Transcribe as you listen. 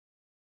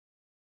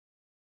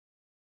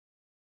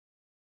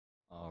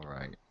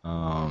right.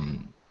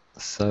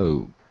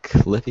 So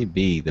Cliffy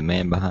B, the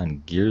man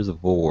behind Gears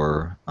of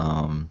War,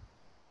 everyone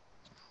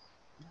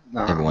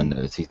Um,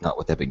 knows he's not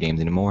with Epic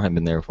Games anymore. Had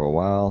been there for a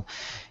while.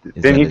 He's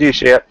didn't got he do his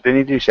Didn't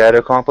he do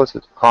Shadow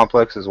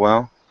Complex as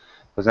well?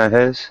 Was that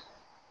his?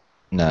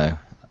 no,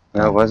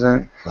 No, it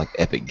wasn't. like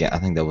I think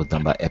that was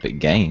done by Epic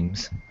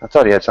Games. I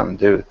thought he had something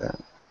to do with that.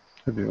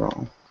 Could be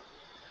wrong.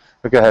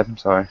 But go ahead. I'm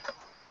sorry.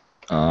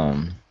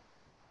 Um,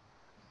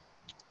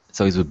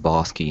 so he's with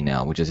Boss Key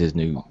now, which is his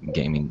new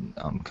gaming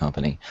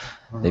company.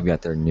 They've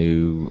got their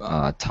new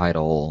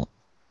title,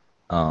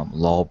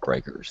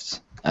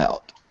 Lawbreakers,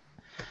 out.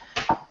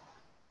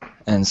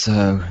 And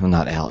so, well,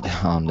 not out.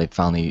 They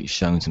finally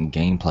shown some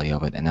gameplay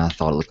of it, and I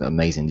thought it looked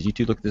amazing. Did you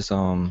two look at this?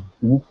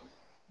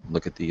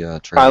 Look at the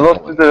trailer.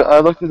 I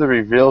looked at the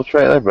reveal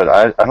trailer, but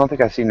I don't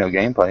think I see no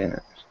gameplay in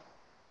it.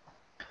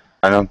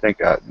 I don't think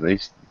at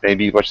least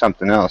maybe you watched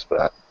something else,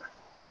 but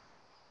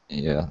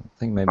Yeah, I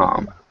think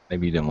um,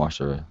 maybe you didn't watch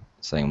the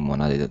same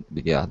one I did.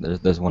 But yeah,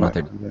 there's one out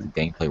there, the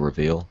gameplay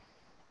reveal.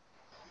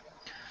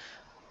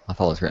 I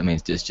thought it was great. I mean,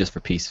 it's just for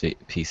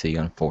PC,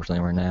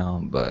 unfortunately, right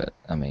now. But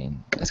I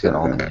mean, it's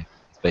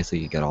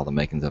basically got all the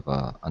makings of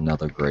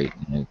another great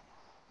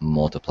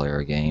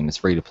multiplayer game. It's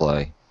free to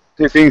play.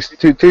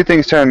 two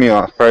things turn me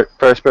off: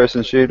 first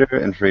person shooter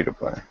and free to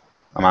play.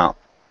 I'm out.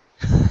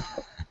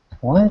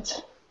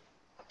 What?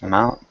 I'm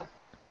out.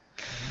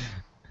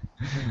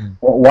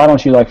 Why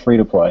don't you like free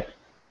to play?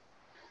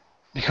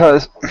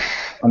 Because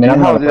I mean,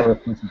 I'm not a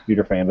first-person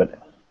shooter fan, but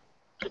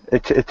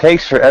it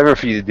takes forever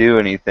for you to do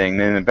anything.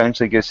 Then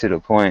eventually gets to the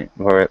point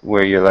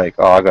where you're like,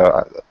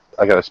 oh,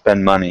 I gotta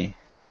spend money.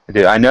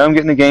 Dude, I know I'm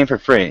getting the game for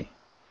free,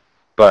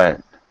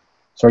 but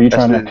so are you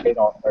trying to hate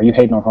on? Are you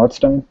hating on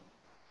Hearthstone?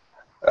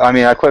 I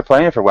mean, I quit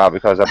playing for a while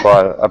because I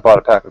bought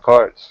a pack of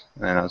cards,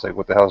 and I was like,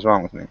 what the hell's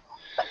wrong with me?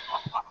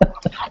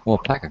 Well,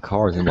 a pack of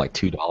cards is like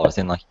 $2,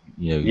 and like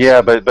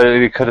Yeah, but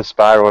it could have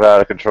spiraled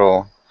out of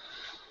control.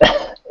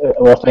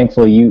 Well,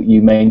 thankfully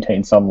you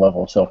maintain some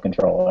level of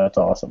self-control. That's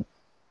awesome.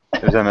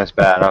 It was almost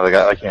bad. I was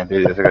like, I can't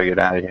do this. I gotta get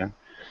out of here.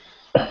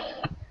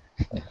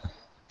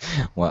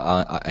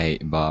 Well, hey,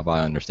 Bob,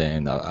 I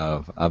understand.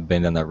 I've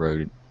been down that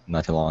road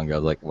not too long ago. I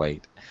was like,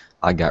 wait,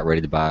 I got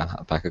ready to buy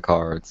a pack of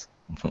cards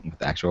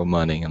with actual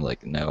money. I'm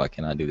like, no, I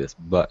cannot do this.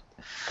 But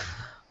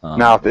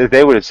now, if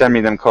they would have sent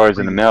me them cards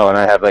in the mail and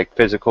I have like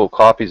physical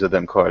copies of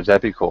them cards,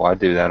 that'd be cool. I'd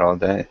do that all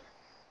day.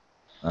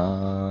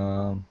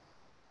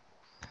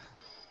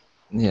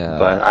 Yeah.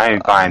 But I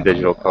ain't buying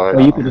digital cards.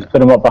 Well, you could just put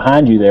them up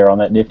behind you there on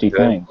that nifty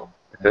thing.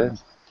 Good.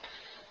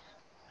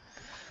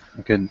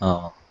 Good.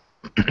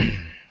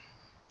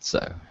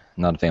 So,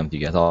 not a fan with you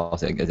guys.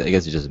 Also, I guess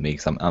it's just me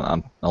because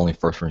I'm only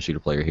first-person shooter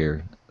player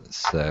here.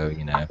 So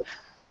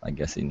I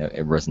guess it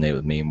resonated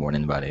with me more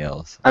than anybody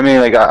else. I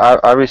mean, like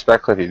I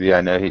respect Cliffy B.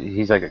 I know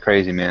he's like a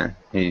crazy man.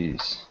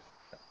 He's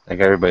like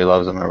everybody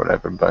loves him or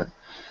whatever. But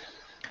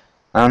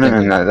I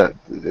don't know. That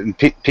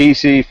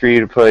PC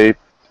free to play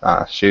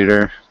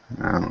shooter.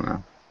 I don't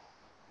know.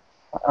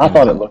 I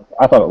thought it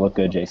looked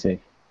good, JC.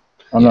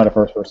 I'm not a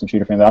first-person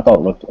shooter fan, but I thought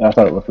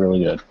it looked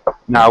really good.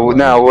 Now,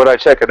 would I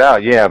check it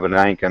out? Yeah, but it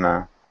ain't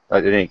gonna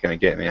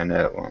get me. I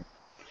know it won't.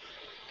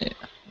 Yeah.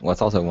 Well,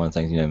 it's also one of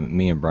the things.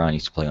 Me and Brian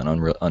used to play on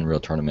Unreal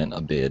Tournament a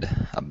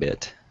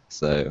bit.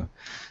 So,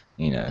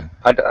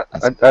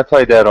 I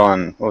played that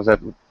on, what was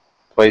that,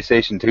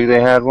 PlayStation 2? They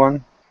had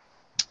one.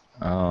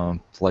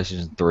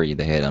 PlayStation 3,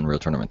 they had Unreal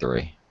Tournament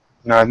 3.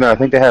 No, I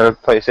think they had a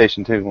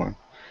PlayStation 2 one.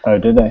 Oh,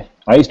 did they?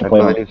 I used to play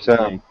believe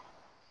so.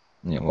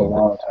 Yeah, a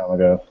long time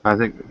ago. I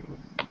think.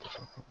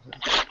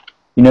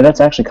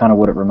 That's actually kind of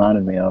what it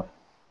reminded me of.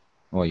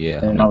 Well,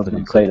 yeah. And I was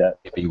going to say that.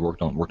 If you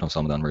worked on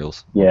some of the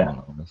Unreals. Yeah.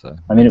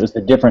 I mean, it was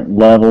the different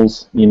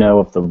levels,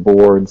 of the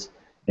boards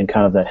and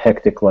kind of that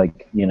hectic,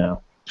 like, kind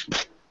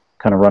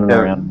of running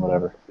around and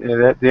whatever.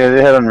 Yeah,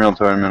 they had Unreal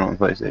Tournament on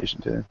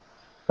PlayStation 2.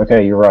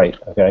 Okay, you're right.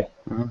 Okay.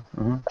 I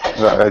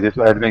had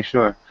to make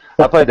sure.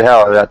 I played the hell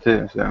out of that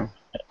too. So.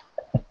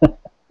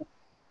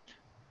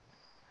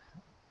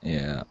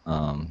 Yeah.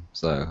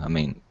 So I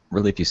mean,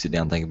 really, if you sit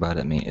down and think about it,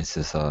 I mean, it's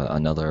just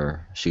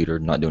another shooter,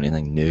 not doing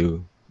anything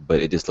new,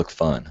 but it just looked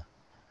fun.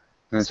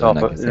 And so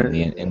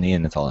in the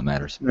end, that's all that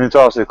matters. And it's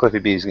also Cliffy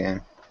B's game.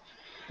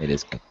 It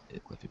is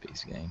Cliffy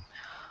B's game.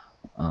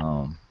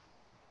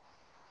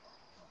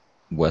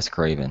 Wes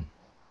Craven.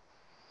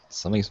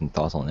 Some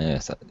thoughts on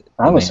this.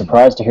 I was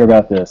surprised to hear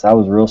about this. I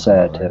was real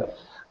sad too.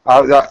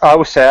 I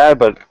was sad,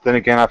 but then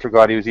again, I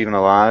forgot he was even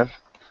alive.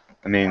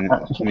 I mean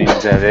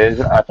that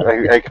is. I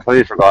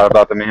completely forgot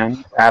about the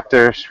man.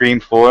 After Scream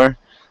 4,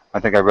 I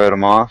think I wrote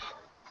him off.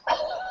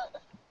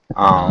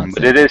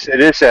 But it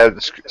is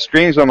sad.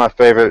 Scream's one of my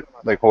favorite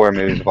horror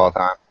movies of all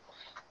time.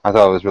 I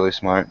thought it was really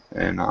smart,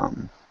 and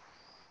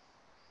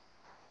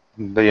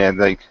but yeah,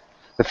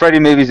 the Freddy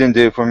movies didn't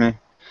do it for me.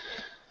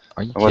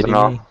 Are you kidding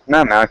me?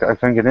 No, man, I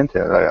couldn't get into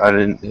it. I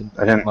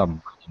didn't. My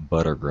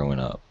butter growing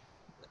up.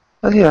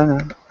 Yeah, no.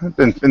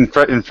 And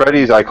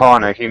Freddy's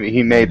iconic.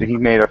 He made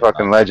a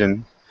fucking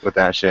legend with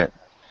that shit.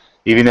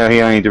 Even though he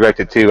only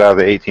directed 2 out of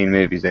the 18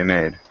 movies they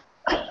made.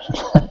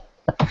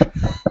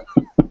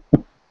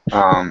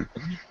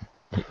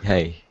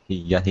 Hey,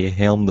 he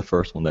helmed the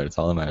first one though. That's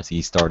all that matters.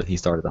 He started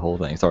the whole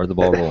thing. Started the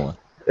ball rolling.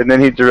 And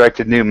then he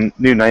directed New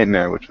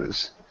Nightmare, which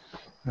was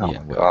Yeah, my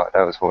well, god,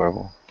 that was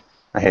horrible.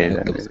 I hated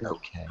that it was movie.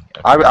 okay.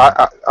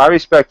 I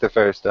respect the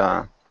first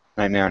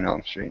Nightmare on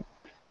Elm Street,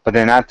 but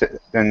then after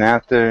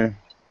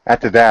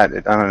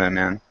that, I don't know,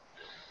 man.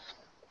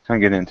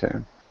 Can't get into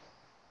it,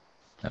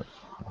 Oh,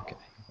 okay.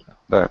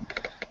 but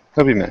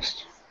he'll be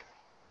missed.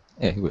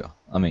 Yeah, he will.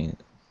 I mean,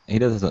 he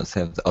doesn't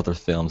have other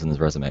films in his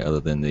resume other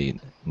than the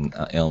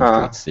Elm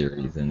Uh, Street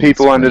series and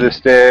People Under the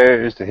Scream.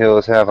 Stairs, The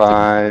Hills Have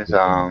That's a good,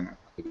 Eyes,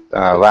 good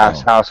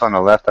Last film. House on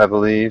the Left, I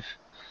believe.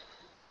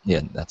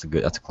 Yeah, that's a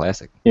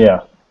classic.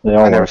 Yeah, they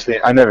all were. I never seen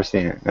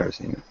it. Never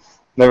seen it.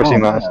 Never Oh,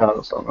 seen Last man.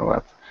 House on the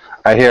Left.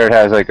 I hear it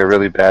has like a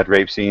really bad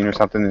rape scene or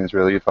something, and it's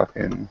really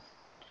fucking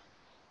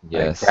like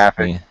Yes,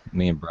 graphic.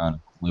 me and Brian,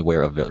 we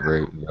aware of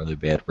very, really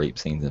bad rape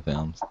scenes in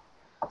films.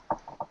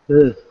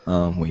 We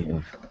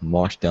have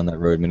marched down that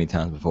road many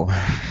times before.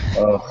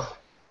 Oh.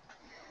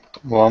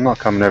 Well, I'm not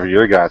coming over to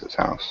your guys'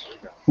 house.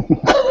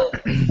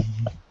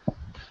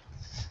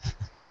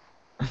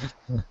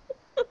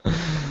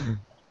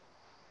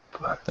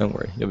 Don't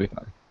worry, you'll be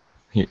fine.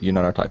 You're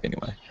not our type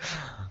anyway.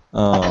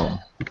 I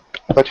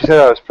thought you said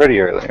I was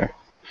pretty earlier.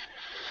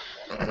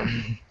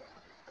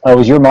 Oh,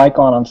 was your mic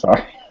on? I'm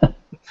sorry.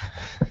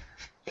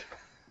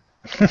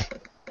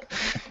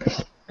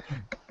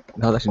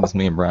 No, that's just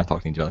me and Brian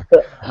talking to each other.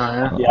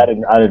 Yeah, I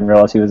didn't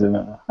realize he was in.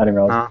 I didn't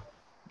realize.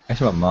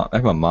 Actually,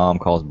 my mom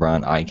calls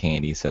Brian eye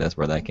candy, so that's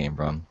where that came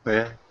from.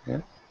 Yeah.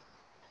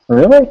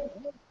 Really?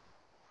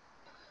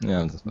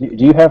 Yeah,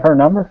 Do you have her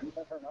number?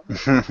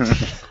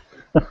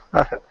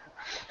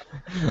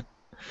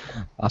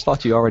 I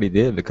thought you already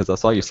did because I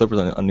saw your slippers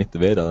underneath the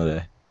bed the other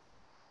day.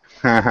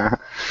 I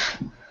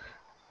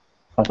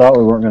thought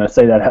we weren't going to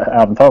say that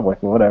out in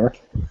public, but whatever.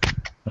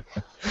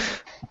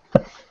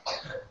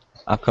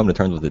 I've come to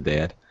terms with it,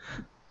 Dad.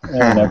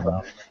 Yeah, no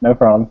problem. No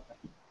problem.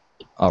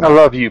 All I right.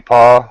 love you,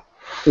 Paul.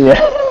 Yeah.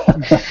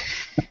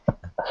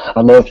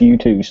 I love you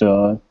too,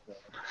 son.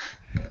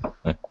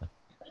 Let's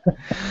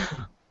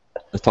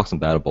talk some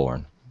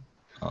Battleborn.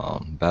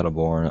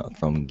 Battleborn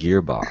from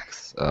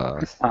Gearbox.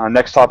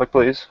 Next topic,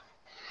 please.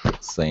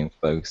 Same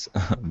folks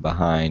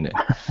behind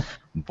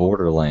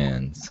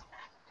Borderlands.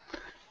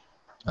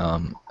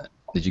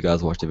 Did you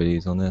guys watch the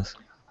videos on this?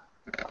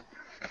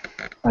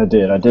 I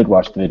did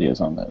watch the videos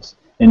on this,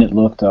 and it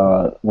looked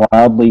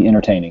wildly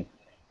entertaining.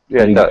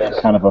 Yeah, it does.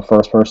 Kind of a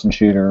first-person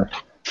shooter,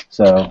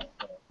 so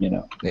you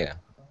know. Yeah.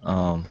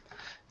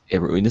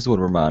 This would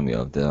remind me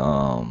of the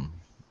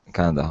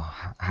kind of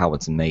how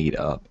it's made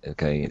up.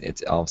 Okay,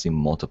 it's obviously a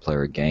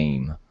multiplayer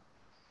game,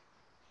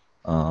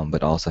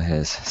 but also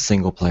has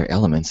single-player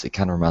elements. It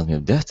kind of reminds me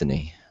of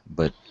Destiny,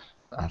 but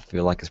I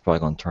feel like it's probably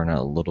going to turn out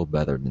a little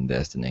better than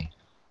Destiny.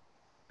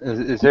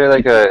 Is there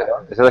like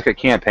a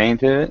campaign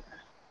to it?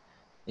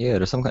 Yeah,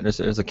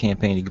 there's a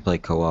campaign you can play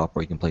co-op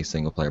or you can play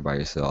single player by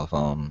yourself.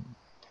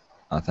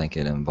 I think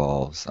it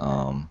involves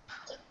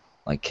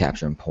like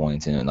capturing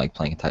points and like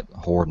playing type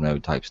horde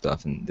mode type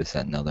stuff and this,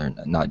 that, and other, and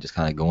not just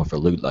kind of going for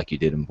loot like you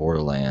did in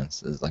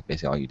Borderlands. It's like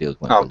basically all you did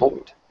was went for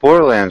loot.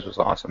 Borderlands was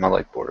awesome. I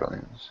like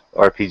Borderlands.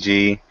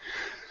 RPG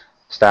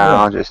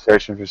style, just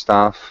searching for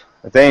stuff.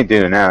 If they ain't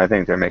doing that, I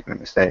think they're making a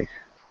mistake.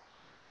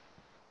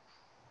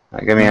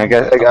 Like, I mean,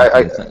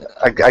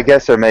 I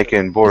guess they're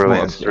making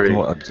Borderlands 3. It's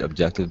more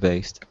objective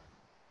based.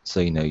 So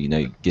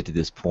you get to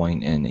this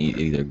point and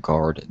either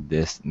guard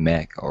this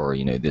mech or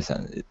this.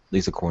 At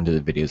least according to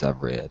the videos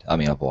I've read. I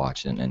mean, I've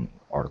watched and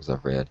articles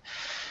I've read.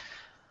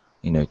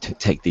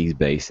 Take these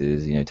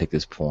bases. Take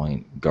this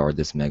point, guard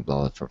this mech,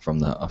 blah, from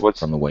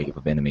the wave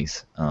of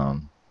enemies.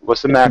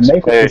 What's the max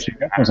players?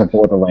 It's a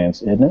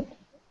Borderlands, isn't it?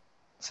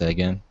 Say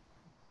again.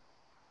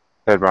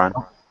 Go ahead, Brian.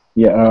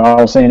 Yeah, I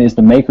was saying it's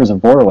the makers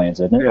of Borderlands,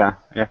 isn't it?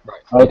 Yeah.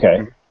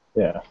 Okay.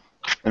 Yeah.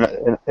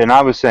 And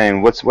I was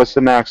saying, what's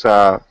the max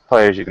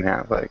players you can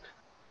have? Like,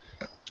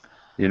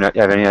 you have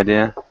any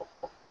idea?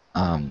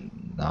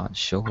 Not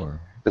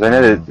sure. Because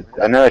I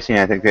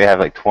think they have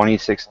like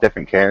 26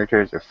 different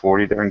characters or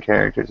 40 different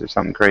characters or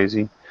something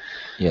crazy.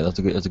 Yeah, there's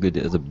a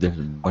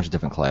bunch of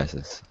different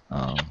classes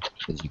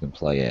that you can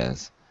play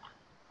as.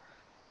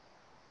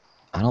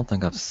 I don't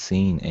think I've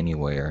seen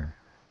anywhere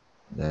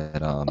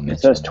that It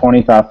says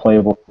 25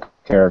 playable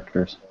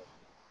characters.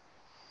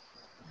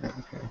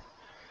 Okay.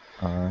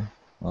 Alright,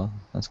 well,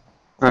 that's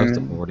close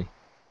to 40.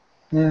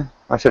 Yeah,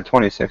 I said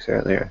 26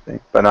 earlier, I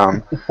think. But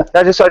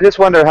I just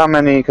wonder how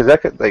many, because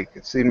that could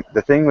see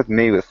the thing with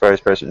me with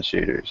first-person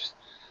shooters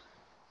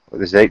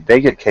is they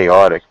get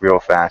chaotic real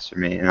fast for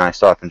me, and I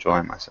stop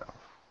enjoying myself.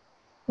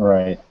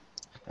 Right.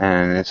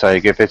 And it's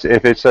like if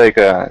it's like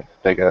a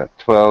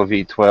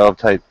 12v12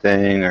 type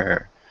thing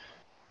or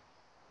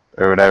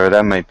whatever,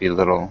 that might be a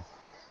little.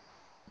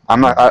 I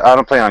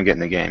don't plan on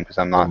getting the game because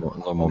I'm not a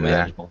little more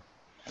manageable.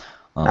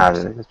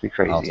 It'd be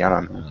crazy. I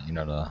don't know.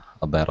 You're not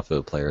a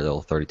Battlefield player,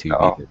 they'll 32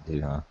 people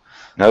do, huh?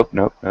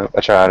 Nope.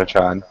 I tried.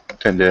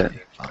 Couldn't do it.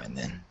 Fine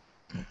then.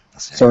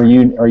 So are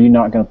you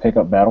not going to pick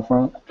up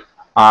Battlefront?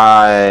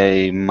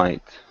 I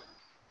might.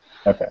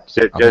 Okay. Just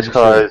I think we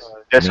should.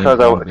 Me and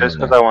Brian will be on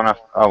there.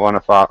 I want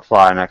to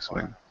fly next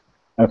wing.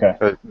 Okay.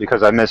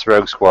 Because I miss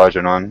Rogue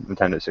Squadron on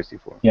Nintendo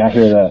 64. Yeah, I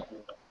hear that.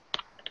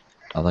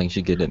 I think you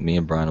should get it. Me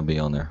and Brian will be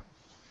on there.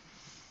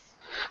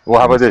 Well,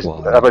 how In the about this?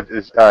 squad. How about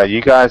this?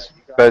 You guys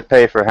both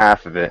pay for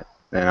half of it,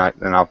 then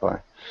I'll play.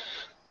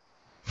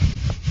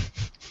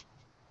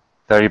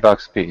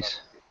 $30 a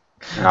piece,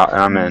 and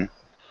I'm in.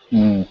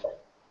 Mm.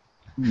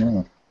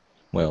 Mm.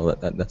 Well,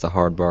 that's a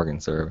hard bargain,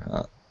 sir.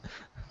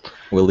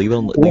 We'll leave it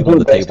on, We'll do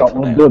the it based table on for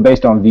we'll now. do it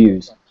based on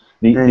views.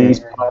 These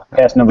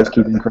podcast numbers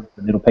keep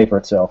increasing. It'll pay for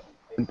itself.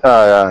 What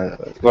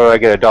do I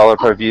get? $1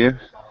 per view?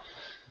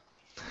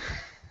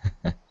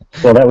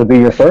 Well, that would be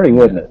your 30,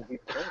 wouldn't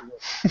it?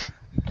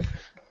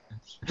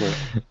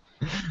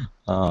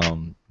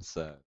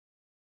 So.